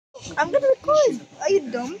I'm gonna record. Are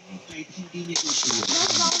you dumb?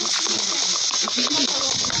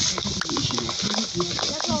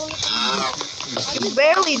 I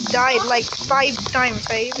barely died like 5 times.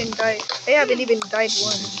 I haven't even died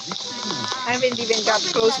once. I haven't even got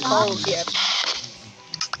close calls yet.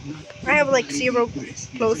 I have like 0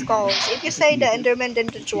 close calls. If you say the Enderman, then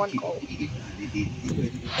it's 1 call.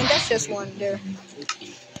 And that's just 1 there.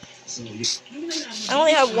 I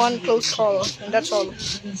only have 1 close call, and that's all.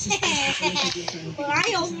 Well,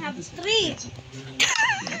 I only have 3.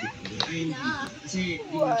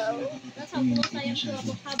 Wow. That's how close I am to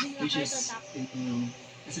having a heart attack.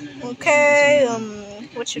 Okay,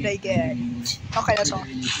 what should I get? Okay, that's all.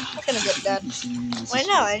 I'm gonna get that. Why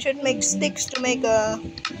now? I should make sticks to make a...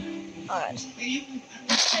 Alright.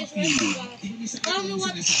 Tell me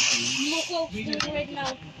what Cloak's doing right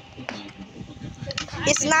now.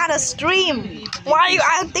 It's not a stream! Why are you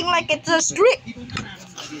acting like it's a stream?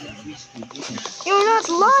 You're not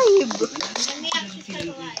live! Let me actually start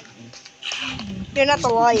alive. You're not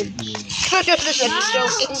alive. I'm just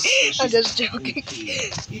joking. I'm just joking.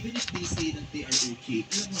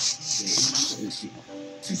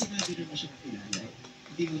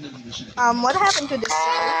 What happened to this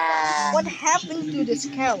cow? What happened to this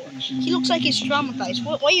cow? He looks like he's traumatized.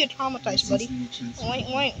 Why are you traumatized, buddy?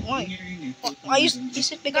 Why? Why is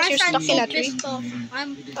it because you're stuck in a tree?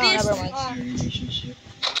 I'm Oh, pissed never mind. off.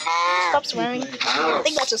 Stop swearing. I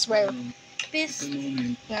think that's a swear. Pissed.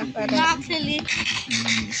 Yeah, No, okay. actually,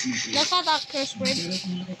 that's not a curse word.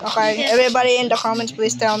 Okay, everybody in the comments,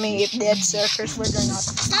 please tell me if that's a curse word or not.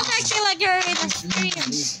 It's not acting like you're in a stream.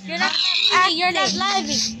 You're not acting. You're not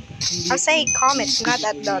living. I'm saying comments, not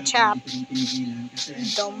at the chat.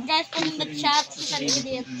 Dumb. Guys, put in the chat. He's an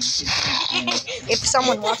idiot. If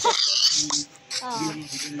someone watches.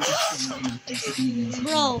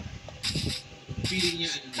 Bro.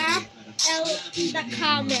 Spam L the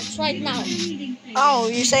comments right now. Oh,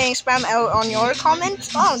 you're saying spam L on your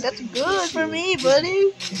comments? Oh, that's good for me,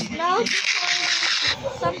 buddy. No,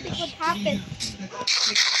 something could happen.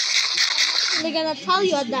 They're gonna tell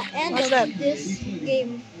you at the end What's of that? this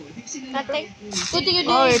game. Nothing. What do you do?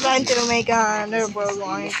 Oh, you're trying to make another portal,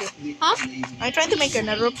 aren't you? Huh? Are you trying to make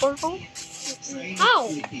another portal? How?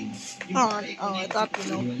 Oh, I thought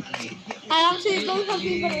you know. I actually don't have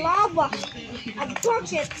even lava. A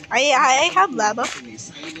bucket. I have lava.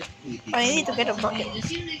 But I need to get a bucket.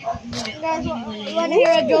 Guys, wanna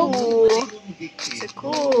hear a joke? Ooh, it's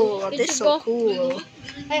cool. This is so cool.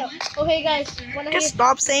 Hey, okay, guys. Wanna hear? Just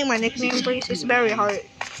stop saying my nickname, please. It's very hard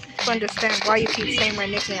to understand why you keep saying my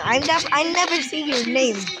nickname. I never see your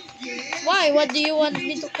name. Why? What do you want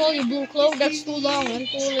me to call you? Blue Cloak? That's too long. I'm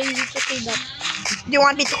too lazy to say that. Do you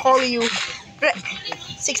want me to call you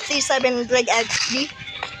 67DREAGXD?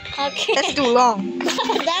 Okay. That's too long.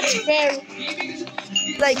 That's fair.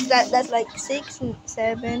 Like that's like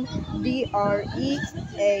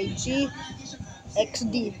 67DREAGXD.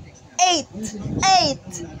 8.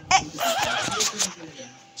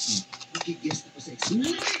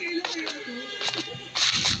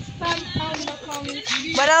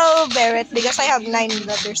 But I'll bear it because I have 9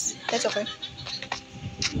 letters. That's okay.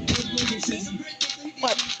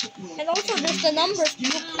 What? And also, there's the numbers. Blue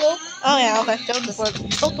Cloak. Oh yeah, okay. So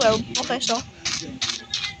 12. Okay, so.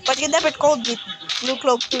 But you never called me Blue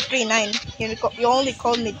Cloak 239. You only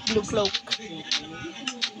called me Blue Cloak.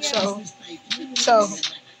 So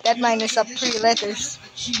that minus up 3 letters.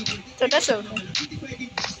 So that's okay.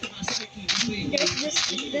 There's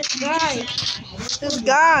this guy. This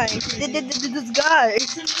guy. This guy.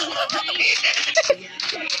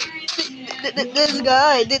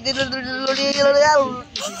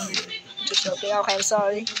 Just joking. Okay, I'm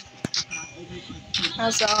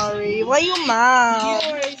sorry. Why you mad?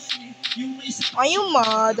 Yours. Why you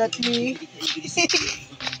mad at me?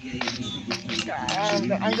 I'm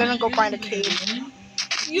gonna go find a cave.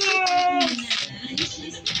 Yours.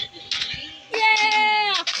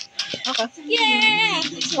 Yeah. Okay. Yeah.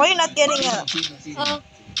 Why you not getting a?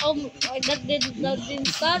 That didn't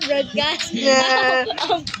start right, guys. Yeah.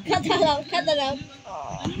 Cut that out. Cut that out.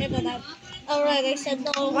 Alright, I said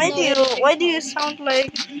no. Why do you sound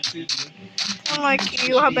like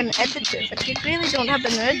you have an editor? But you really don't have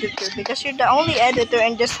an editor because you're the only editor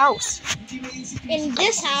in this house. In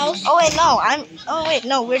this house? Oh wait,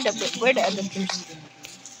 no, we're the editors.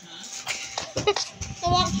 So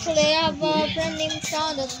actually, I have a friend named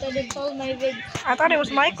Sean that studied all my videos. I thought it was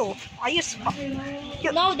Michael. Are you?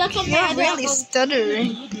 No, that's on my You're other really account.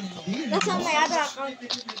 stuttering. That's on my other account.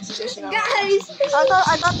 Guys,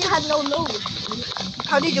 I thought you had no load.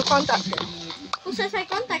 How did you contact him? Who says I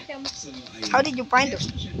contact him? How did you find him?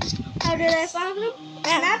 How did I find them?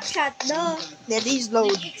 Yeah. Snapchat, duh. That needs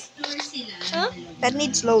load. Huh? That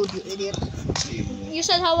needs load, you idiot. You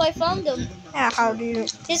said how I found them. Yeah, how do you...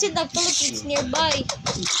 It's in the Philippines nearby.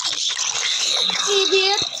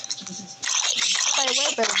 Idiot.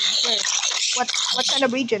 Where? What kind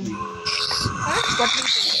of region? Huh? What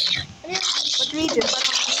region? What region?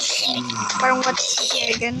 Parang what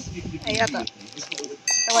city again? Ay, yata.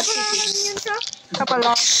 Sa what city?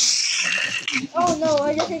 Kapalong. Oh no,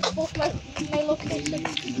 I just exposed my location.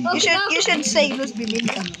 You should say Luz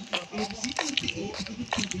Biminda.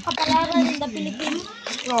 Kapalaran in the Philippines.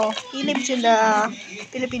 No, he lives in the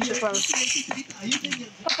Philippines as well.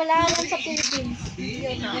 Kapalaran sa Philippines.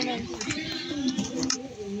 Yun, ganun.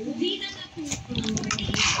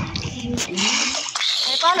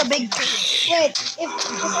 I found a big cave. Wait, if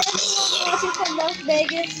anyone knows it's from Las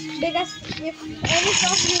Vegas, because if any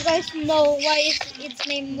of you guys know why it's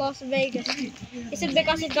named Las Vegas, is it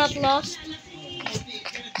because it got lost?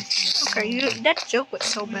 Okay, that joke was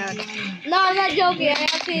so bad. No, I'm not joking. I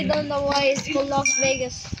actually don't know why it's called Las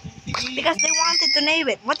Vegas. Because they wanted to name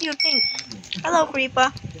it. What do you think? Hello,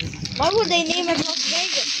 Creeper. Why would they name it Las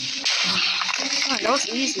Vegas? Oh, that was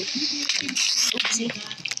easy. Oopsie.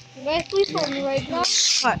 Guys, please tell me right now.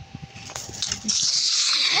 What?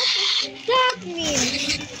 What does that mean?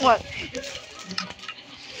 What?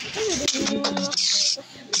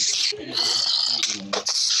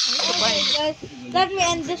 Okay, guys, let me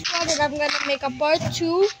end this part and I'm gonna make a part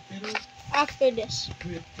 2 after this.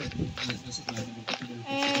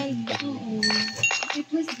 And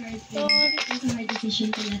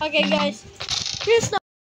okay, guys, here's the